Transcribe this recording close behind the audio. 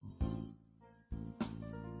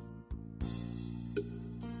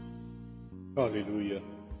Hallelujah.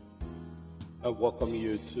 I welcome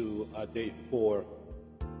you to day 4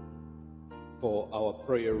 for our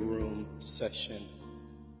prayer room session.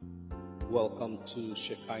 Welcome to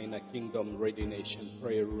Shekinah Kingdom Radio Nation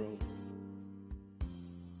Prayer Room.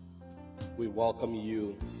 We welcome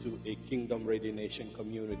you to a Kingdom Radio Nation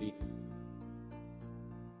community.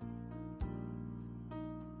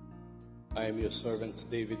 I am your servant,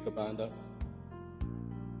 David Kabanda.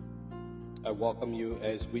 I welcome you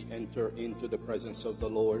as we enter into the presence of the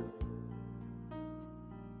Lord,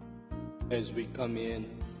 as we come in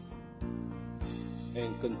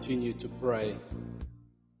and continue to pray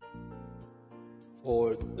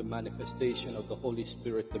for the manifestation of the Holy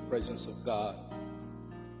Spirit, the presence of God,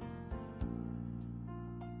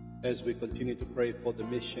 as we continue to pray for the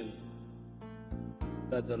mission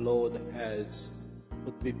that the Lord has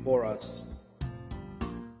put before us,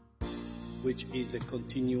 which is a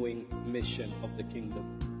continuing mission of the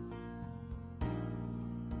kingdom.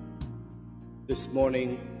 This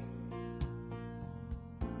morning,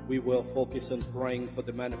 we will focus on praying for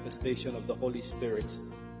the manifestation of the Holy Spirit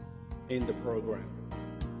in the program.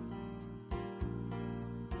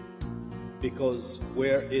 Because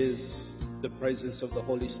where is the presence of the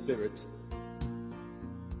Holy Spirit,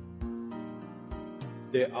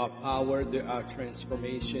 there are power, there are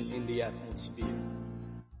transformation in the atmosphere.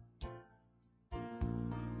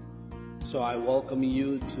 So I welcome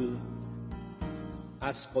you to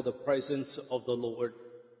ask for the presence of the Lord.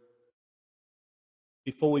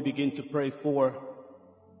 Before we begin to pray for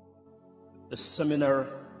the seminar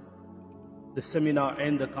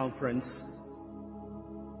and the conference,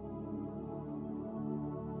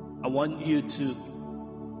 I want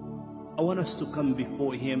us to come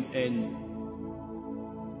before Him and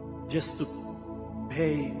just to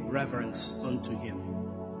pay reverence unto Him.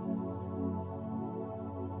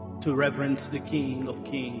 To reverence the King of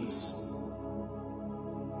Kings,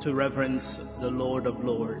 to reverence the Lord of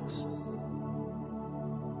Lords.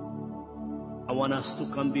 I want us to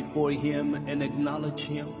come before Him and acknowledge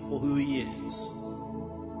Him for who He is.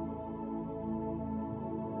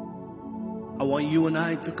 I want you and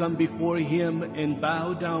I to come before Him and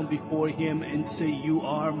bow down before Him and say, "You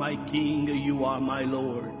are my King, you are my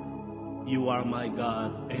Lord, you are my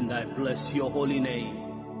God, and I bless your holy name."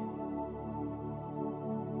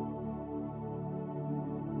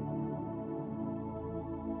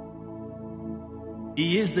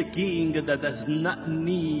 He is the King that does not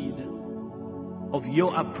need of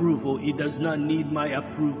your approval. He does not need my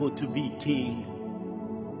approval to be King.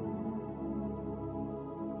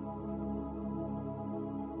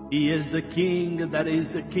 He is the King that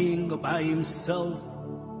is a King by Himself,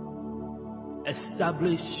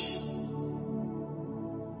 established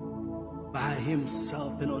by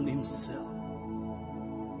Himself and on Himself.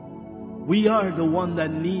 We are the one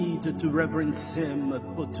that need to reverence Him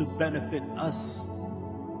to benefit us.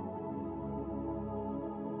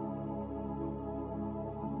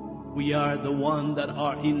 We are the one that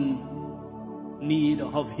are in need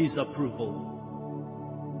of His approval,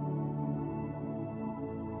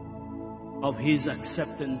 of His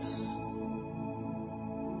acceptance.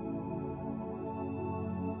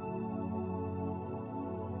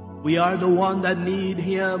 We are the one that need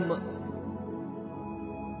Him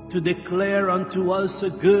to declare unto us a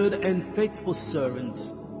good and faithful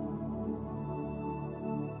servant.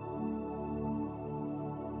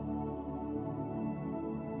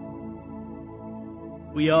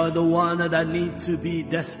 We are the one that need to be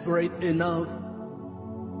desperate enough,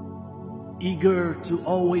 eager to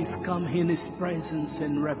always come in His presence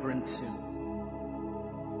and reverence Him.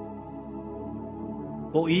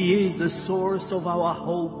 For He is the source of our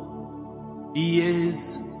hope. He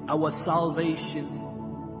is our salvation.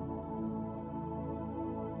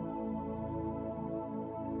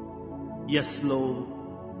 Yes, Lord,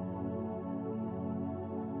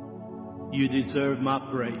 You deserve my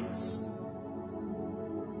praise.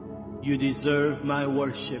 You deserve my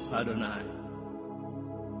worship, Adonai.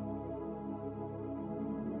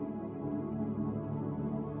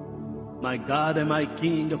 My God and my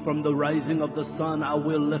King, from the rising of the sun, I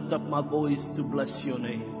will lift up my voice to bless Your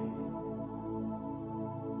name.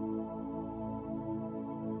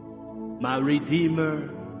 My Redeemer,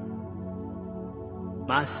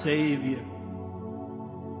 my Savior.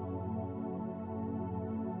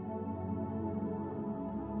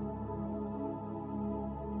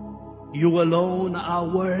 You alone are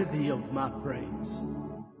worthy of my praise.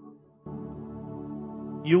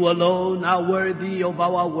 You alone are worthy of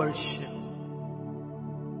our worship.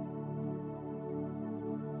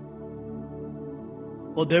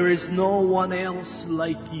 For there is no one else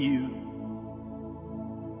like You.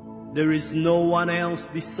 There is no one else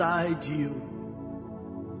beside you.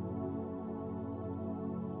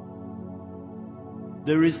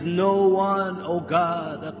 There is no one, oh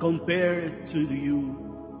God, compared to you.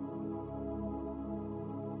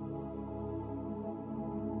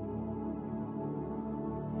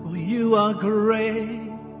 For you are great.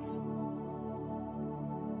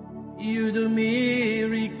 You do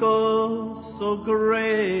miracles so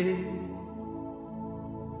great.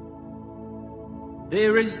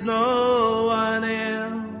 There is no one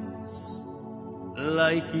else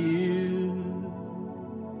like you.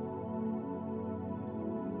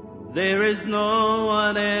 There is no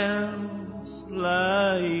one else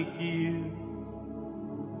like you.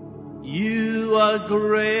 You are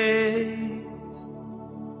great.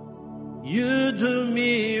 You do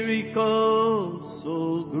miracles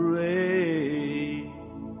so great.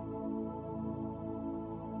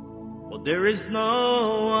 But there is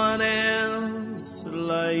no one else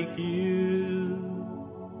like you.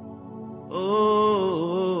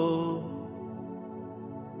 Oh,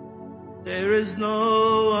 there is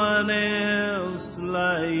no one else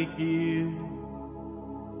like you.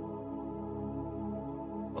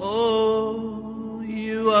 Oh,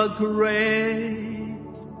 you are great.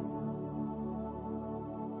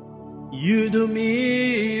 You do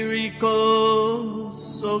miracles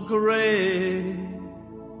so great.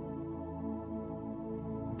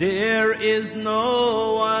 There is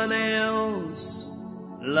no one else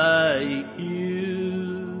like you.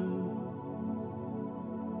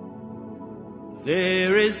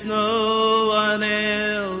 There is no one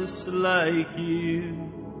else like you.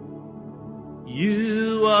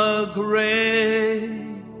 You are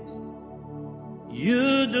great.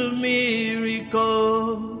 You do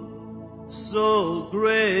miracles so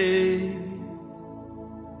great.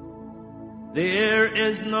 There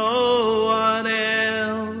is no one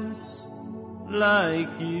else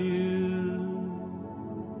like you.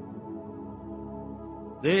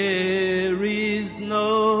 There is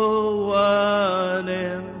no one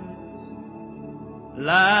else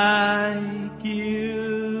like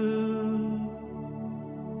you.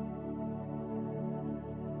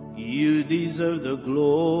 You deserve the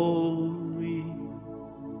glory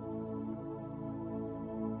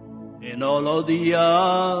and all of the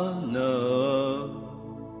honor.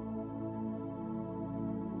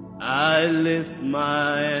 I lift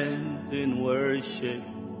my hand in worship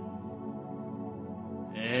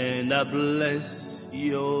and I bless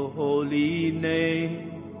your holy name.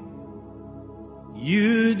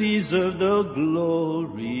 You deserve the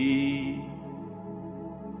glory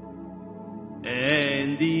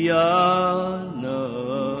and the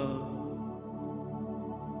honor.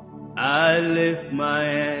 I lift my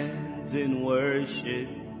hands in worship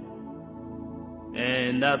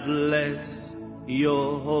and I bless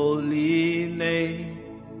your holy name.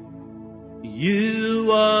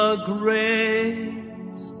 You are great.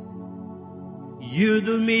 You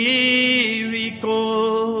do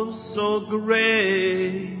miracles so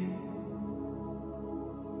great.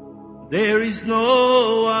 There is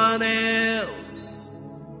no one else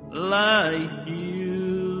like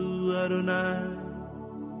you, Adonai.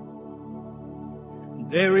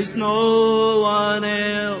 There is no one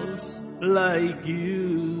else like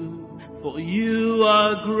you, for you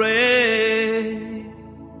are great.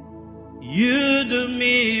 You do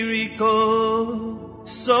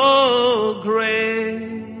miracles so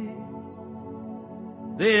great.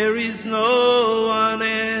 There is no one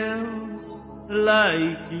else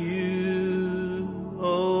like you,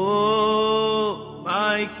 oh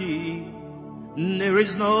my King. There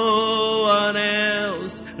is no one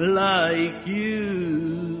else like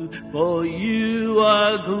you, for you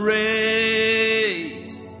are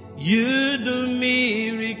great. You do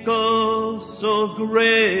miracles so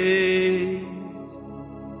great.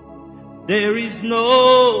 There is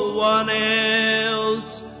no one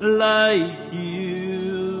else like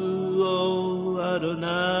you, oh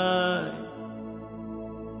Adonai.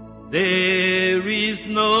 There is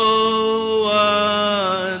no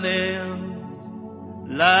one else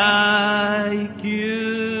like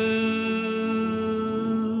you.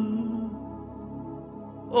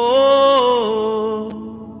 Oh,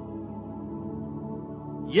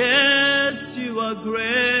 yes, you are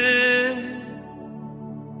great.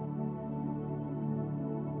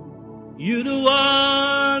 You do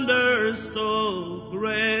wonders so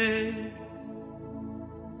great.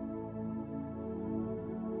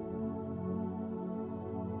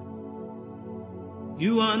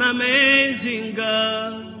 You are an amazing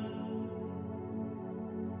God.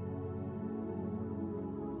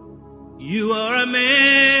 You are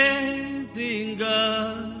amazing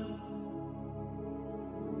God.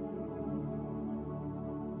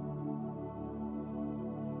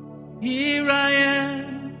 Here I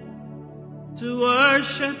am to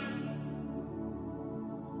worship.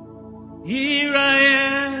 Here I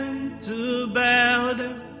am to bow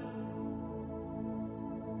down.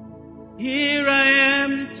 Here I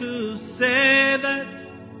am to say that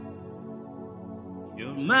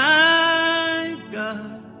you're my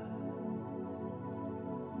God.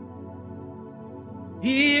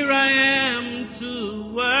 Here I am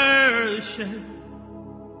to worship.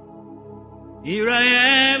 Here I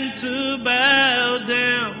am to bow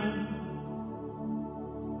down.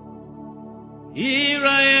 Here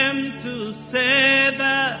I am to say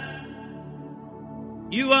that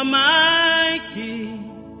you are my King.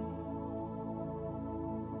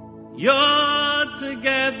 You're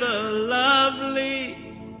together lovely,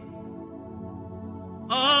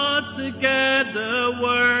 altogether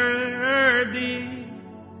worthy,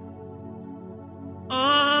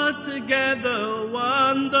 altogether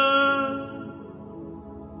wonderful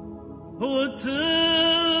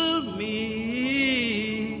to me.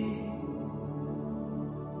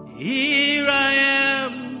 Here I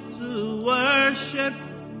am to worship.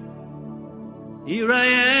 Here I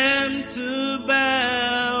am to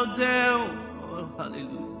bow down. Oh,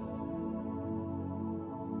 hallelujah.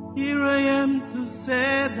 Here I am to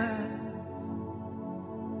say that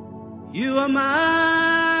you are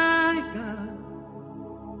my God.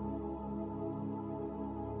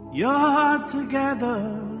 You're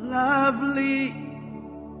together lovely,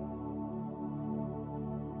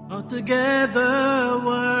 altogether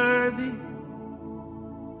worthy,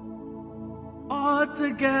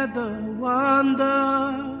 altogether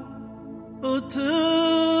wonderful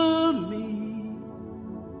to me.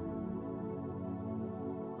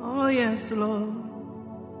 Oh yes, Lord,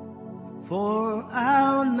 for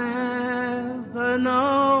I'll never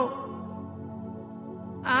know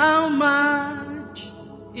how much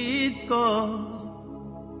it costs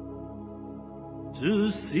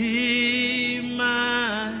to see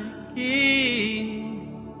my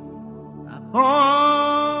King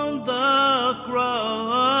upon the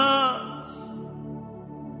cross.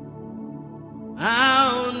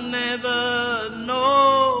 I'll never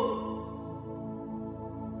know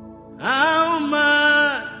how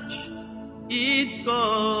much it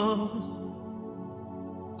costs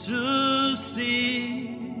to see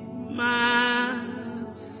my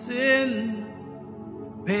sin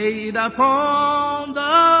paid upon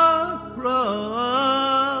the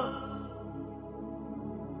cross.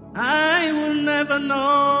 I will never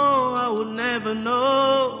know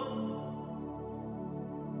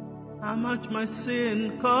how much my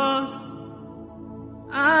sin cost.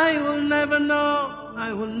 I will never know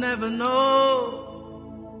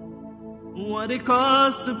what it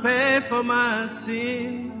costs to pay for my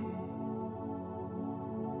sin,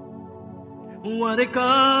 what it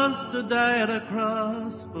costs to die at a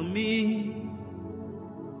cross for me.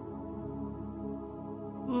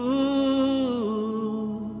 Ooh,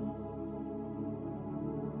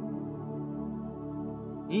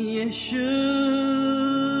 Yeshua,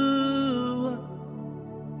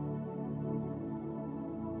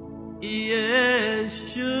 Yeshua,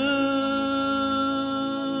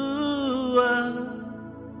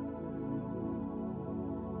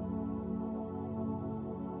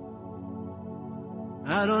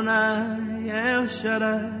 Adonai El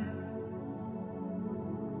Shaddai,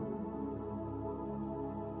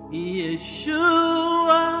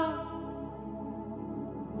 Yeshua,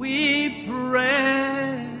 we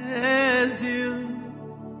praise you.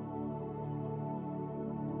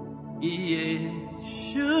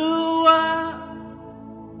 Yeshua,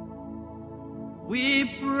 we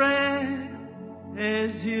praise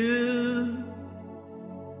you.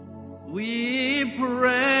 We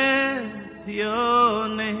praise your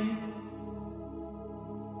name.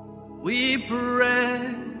 We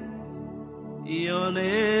praise your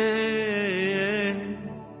name.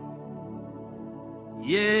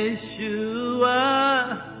 Yeshua,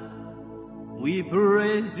 we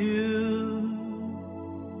praise you.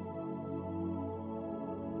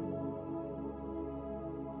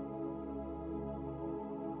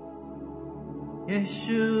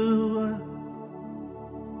 Yeshua,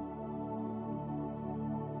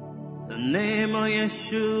 the name of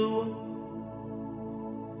Yeshua,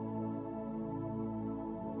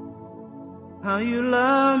 how you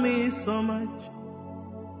love me so much,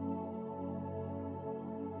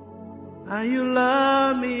 how you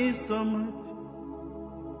love me so much.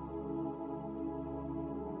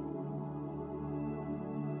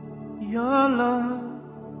 Your love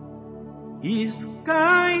is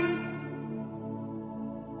kind.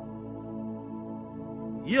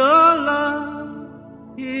 Your love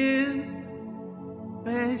is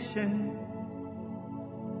patient.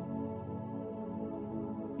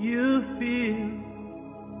 You fill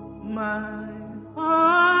my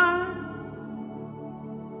heart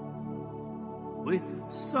with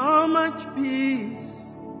so much peace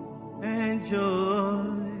and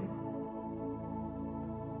joy.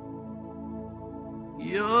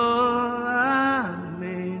 You're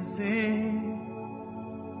amazing.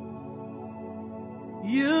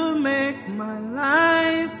 You make my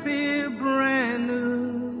life feel brand new.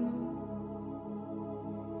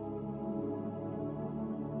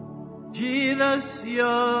 Jesus,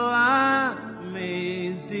 you're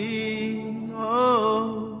amazing.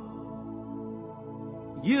 Oh,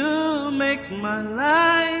 you make my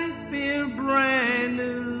life feel brand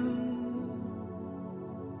new.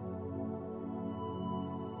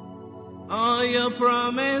 All your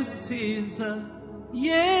promises are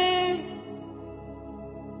yeah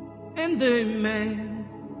and amen.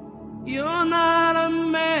 You're not a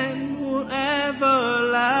man who'll ever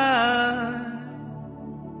lie.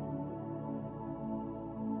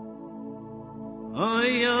 All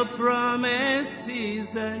your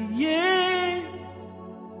promises are yeah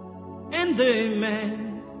and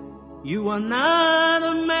amen. You are not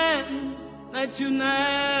a man that you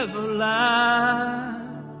never lie.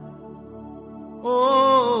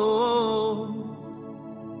 Oh,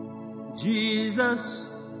 Jesus,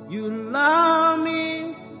 you love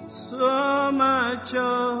me so much.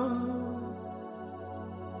 Oh,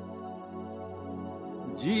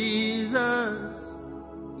 Jesus,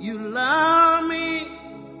 you love me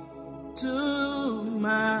too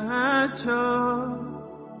much. Oh,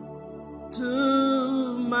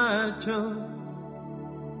 too much. Oh,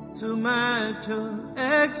 too much. Oh,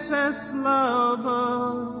 excess love.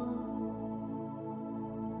 Oh,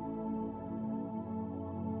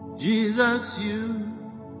 Jesus, you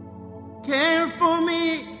care for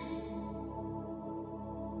me.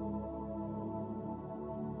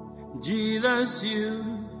 Jesus,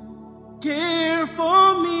 you care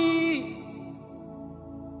for me.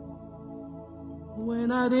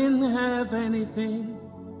 When I didn't have anything,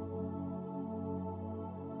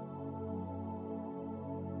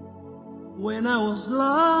 when I was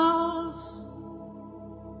lost,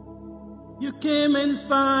 you came and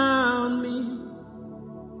found me.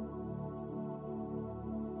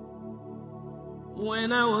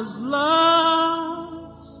 When I was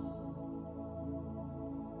lost,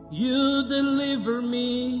 you delivered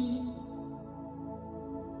me.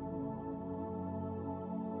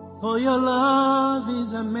 For your love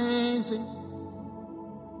is amazing.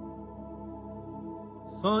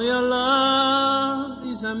 For your love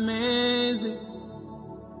is amazing.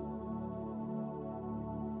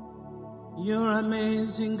 You're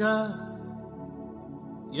amazing, God.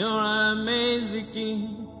 You're amazing,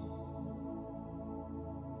 King.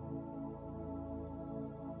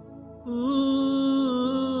 Ooh,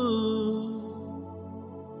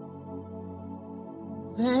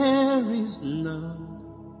 there is none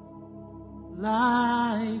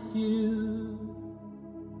like you.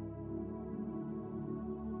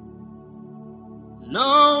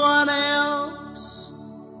 No one else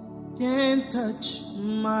can touch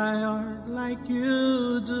my heart like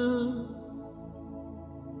you do.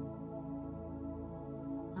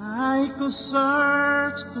 I could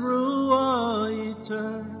search through all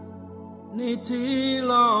eternity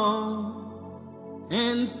long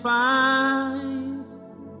and find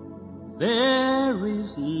there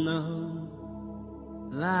is none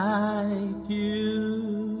like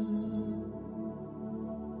you.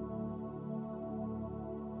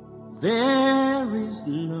 There is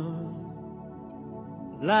none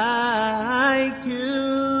like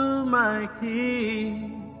you, my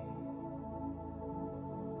King.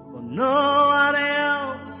 For no one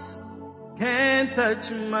else can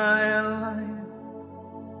touch my life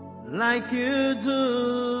like you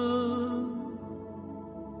do.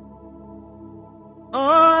 Oh,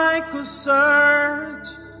 I could search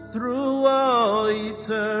through all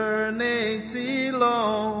eternity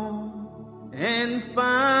long and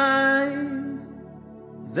find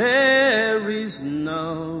there is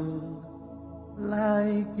none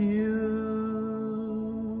like you.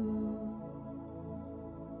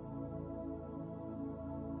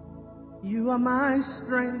 You are my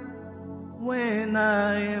strength when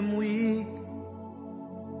I am weak.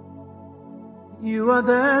 You are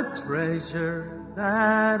the treasure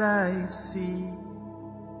that I see.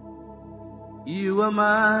 You are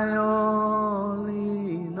my all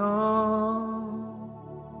in all.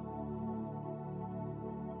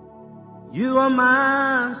 You are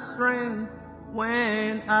my strength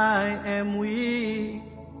when I am weak.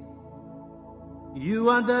 You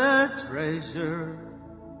are the treasure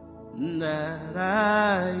that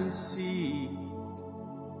I see.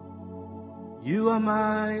 You are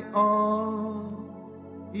my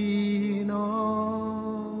all in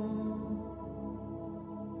all.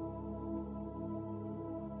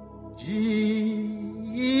 Jesus,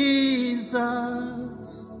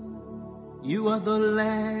 you are the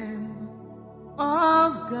Lamb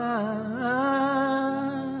of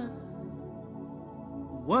God.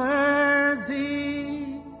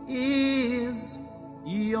 Worthy is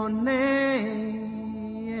your name.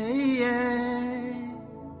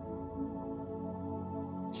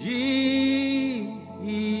 Jesus,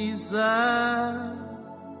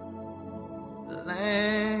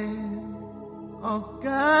 Lamb of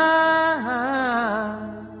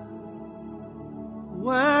God,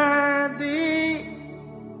 worthy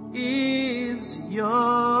is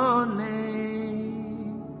your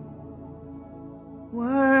name.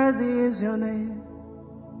 Worthy is your name.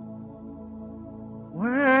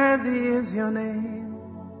 Worthy is your name.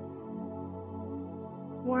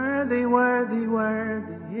 Worthy, worthy,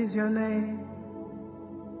 worthy is your name.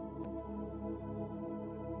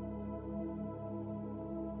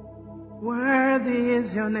 Worthy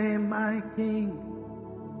is your name, my King.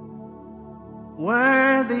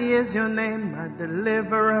 Worthy is your name, my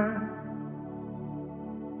Deliverer.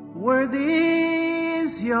 Worthy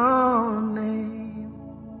is your name.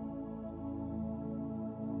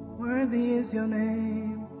 Worthy is your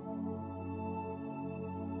name.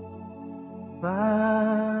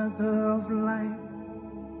 Father of light,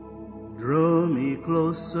 draw me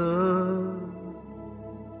closer.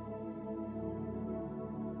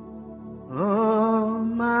 Oh,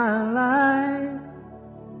 my life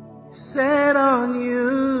set on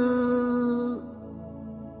you.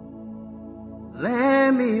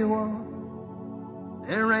 Let me walk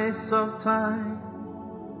the race of time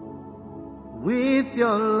with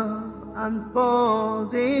your love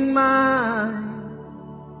unfolding mine.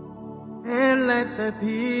 And let the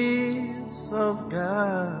peace of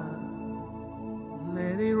God,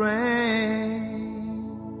 let it rain.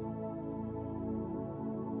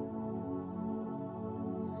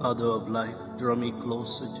 Father of life, draw me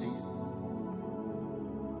closer to you.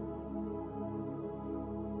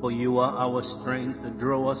 For you are our strength to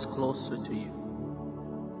draw us closer to you.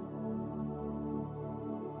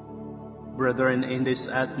 Brethren, in this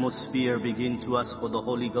atmosphere, begin to ask for the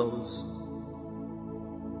Holy Ghost,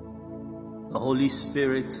 the Holy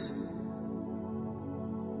Spirit,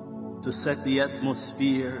 to set the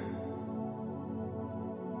atmosphere.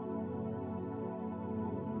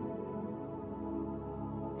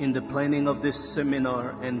 In the planning of this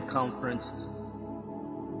seminar and conference,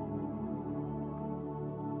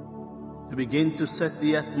 to begin to set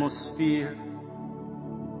the atmosphere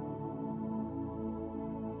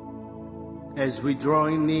as we draw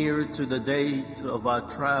near to the date of our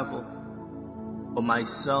travel. For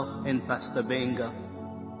myself and Pastor Benga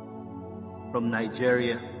from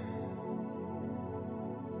Nigeria,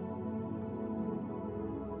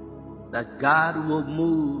 that God will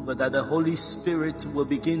move, that the Holy Spirit will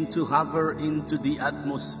begin to hover into the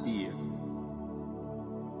atmosphere.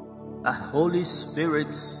 That Holy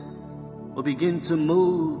Spirit will begin to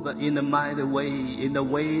move in a mighty way, in a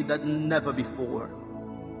way that never before.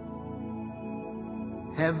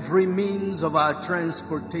 Every means of our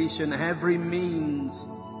transportation, every means,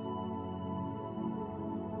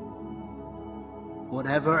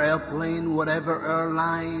 whatever airplane, whatever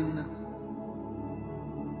airline,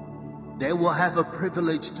 they will have a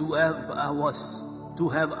privilege to have us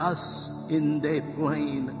in their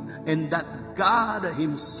plane, and that God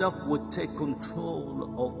Himself would take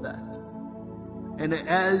control of that. And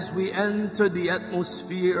as we enter the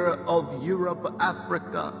atmosphere of Europe,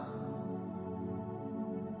 Africa,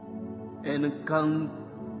 and come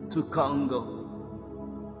to Congo,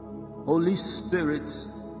 Holy Spirit,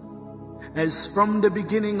 as from the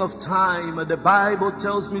beginning of time, the Bible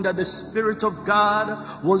tells me that the Spirit of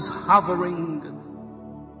God was hovering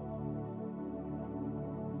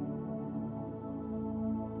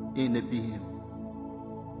in a beam.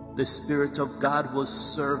 The Spirit of God was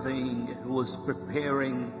serving, was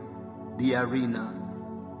preparing the arena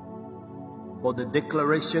for the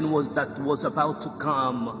declaration that was about to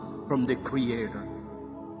come from the Creator.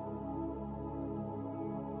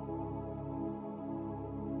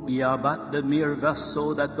 We are but the mere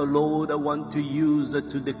vessel that the Lord wants to use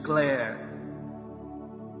to declare,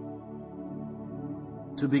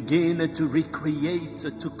 to begin to recreate,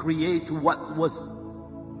 to create what was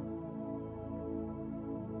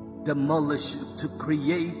demolished, to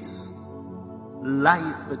create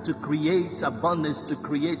life, to create abundance, to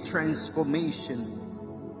create transformation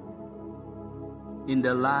in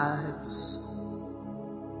the lives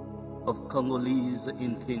of Congolese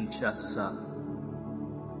in Kinshasa.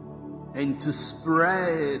 and to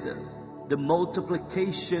spread the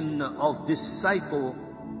multiplication of disciples,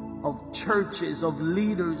 of churches, of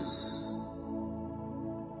leaders,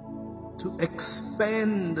 to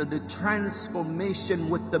expand the transformation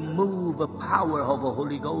with the move of power of the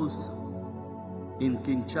Holy Ghost in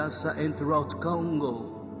Kinshasa and throughout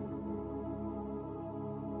Congo.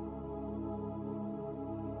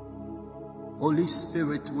 Holy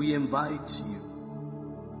Spirit, we invite you.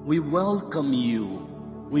 We welcome you.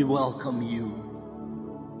 We welcome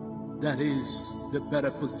you. That is the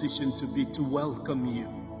better position to be, to welcome you.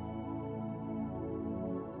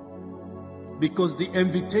 Because the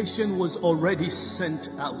invitation was already sent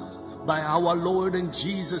out by our Lord and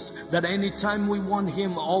Jesus, that anytime we want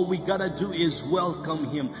Him, all we gotta do is welcome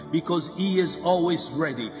Him, because He is always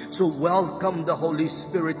ready. So welcome the Holy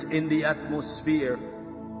Spirit in the atmosphere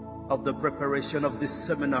of the preparation of this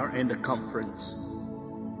seminar and the conference.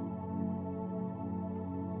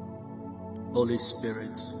 Holy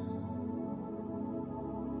Spirit,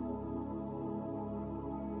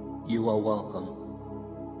 you are welcome.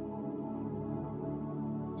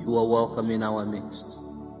 You are welcome in our midst.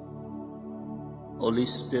 Holy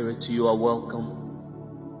Spirit, you are welcome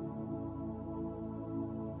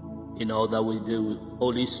in all that we do.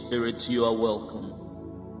 Holy Spirit, you are welcome.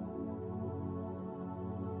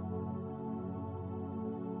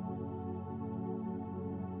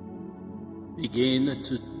 Begin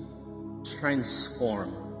to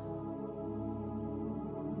transform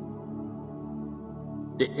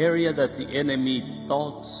the area that the enemy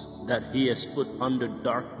thought that he has put under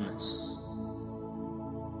darkness.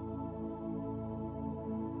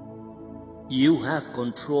 You have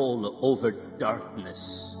control over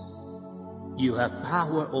darkness. You have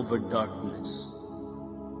power over darkness.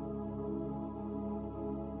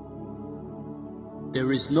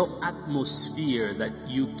 There is no atmosphere that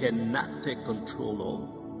you cannot take control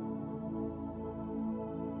of.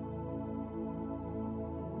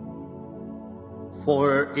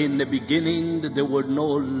 For in the beginning there were no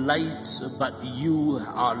lights, but you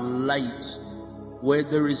are light. Where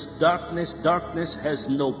there is darkness, darkness has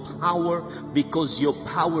no power, because your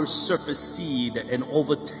power supersedes and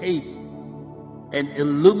overtakes and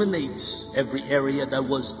illuminates every area that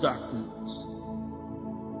was darkness.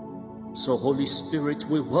 So Holy Spirit,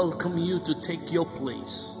 we welcome you to take your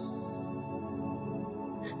place.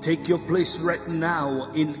 Take your place right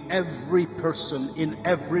now in every person, in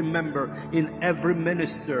every member, in every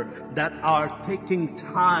minister that are taking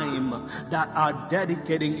time, that are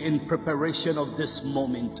dedicating in preparation of this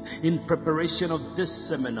moment, in preparation of this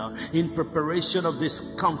seminar, in preparation of this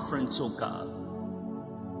conference, oh God.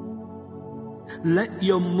 Let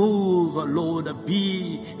your move, Lord,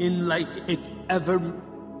 be in like it ever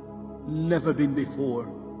never been before.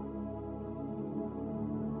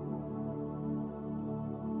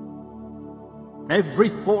 Every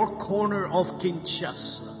four corner of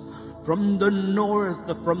Kinshasa, from the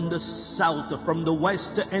north, from the south, from the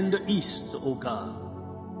west and the east, oh God.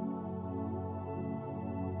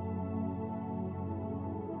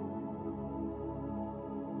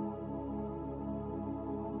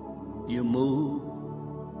 You move.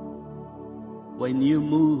 When you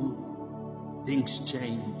move, things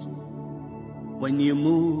change. When you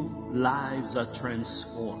move, lives are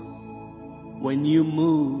transformed. When you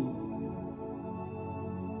move,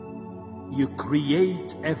 you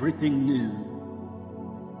create everything new.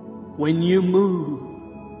 When you move,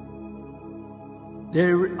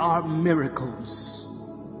 there are miracles.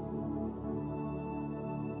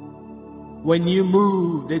 When you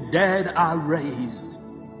move, the dead are raised.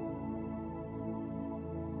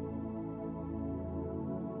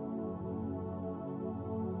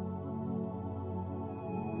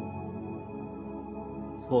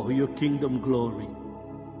 For your kingdom glory,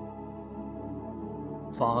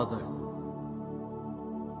 Father,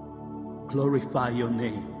 glorify your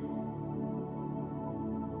name.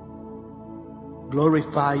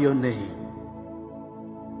 Glorify your name.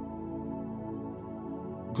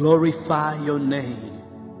 Glorify your name.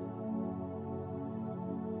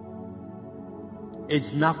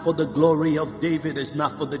 It's not for the glory of David. It's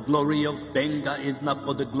not for the glory of Benga. It's not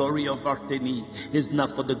for the glory of Arteni. It's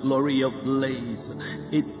not for the glory of Blaze.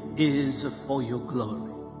 It is for your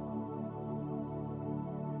glory.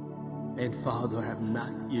 And Father, I'm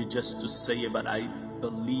not here just to say it, but I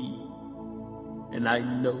believe and I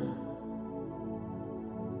know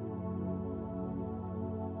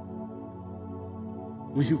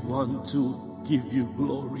we want to give you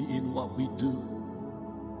glory in what we do.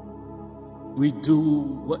 We do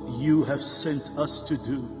what you have sent us to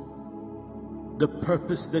do, the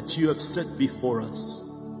purpose that you have set before us.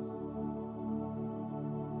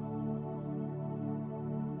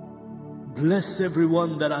 Bless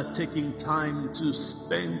everyone that are taking time to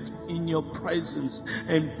spend in your presence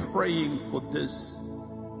and praying for this.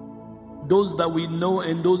 Those that we know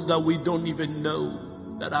and those that we don't even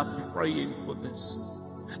know that are praying for this,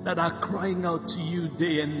 that are crying out to you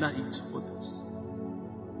day and night for this.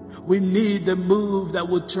 We need the move that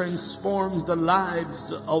will transform the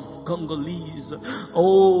lives of Congolese.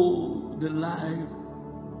 Oh, the life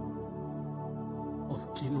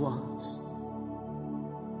of Quinoans.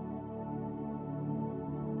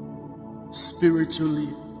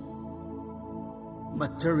 Spiritually,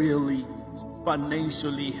 materially,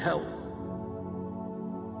 financially, health.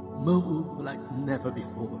 Move like never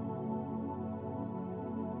before.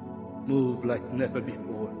 Move like never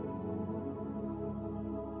before.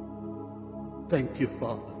 Thank you,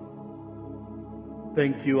 Father.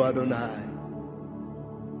 Thank you, Adonai.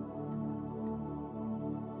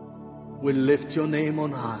 We lift your name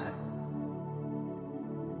on high.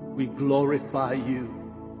 We glorify you.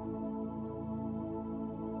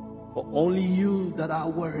 For only you that are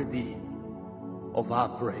worthy of our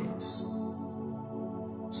praise.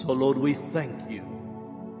 So Lord, we thank you.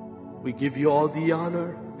 We give you all the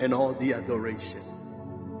honor and all the adoration.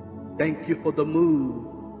 Thank you for the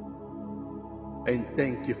move. And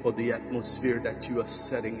thank you for the atmosphere that you are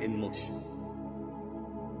setting in motion.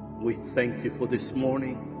 We thank you for this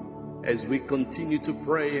morning as we continue to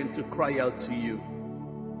pray and to cry out to you.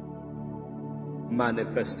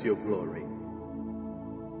 Manifest your glory.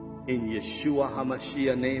 In Yeshua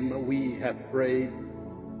HaMashiach's name we have prayed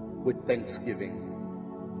with thanksgiving.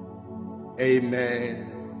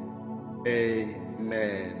 Amen.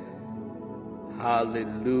 Amen.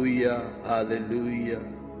 Hallelujah. Hallelujah.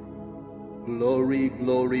 Glory,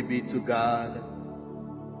 glory be to God.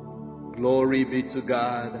 Glory be to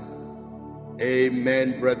God.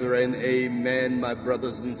 Amen, brethren. Amen, my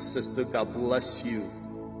brothers and sisters. God bless you.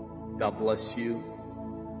 God bless you.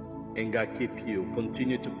 And God keep you.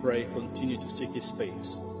 Continue to pray. Continue to seek His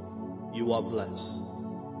face. You are blessed.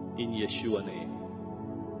 In Yeshua's name.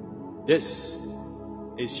 This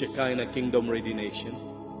is Shekinah Kingdom Ready Nation.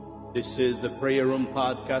 This is the Prayer Room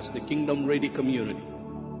Podcast, the Kingdom Ready Community.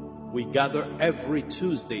 We gather every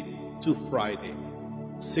Tuesday to Friday,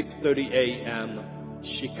 6:30 a.m.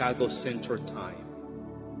 Chicago Central Time.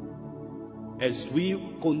 As we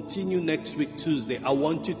continue next week Tuesday, I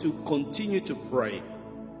want you to continue to pray.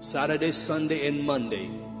 Saturday, Sunday, and Monday,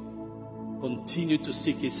 continue to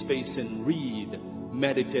seek His face and read,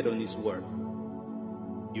 meditate on His Word.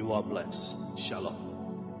 You are blessed. Shalom.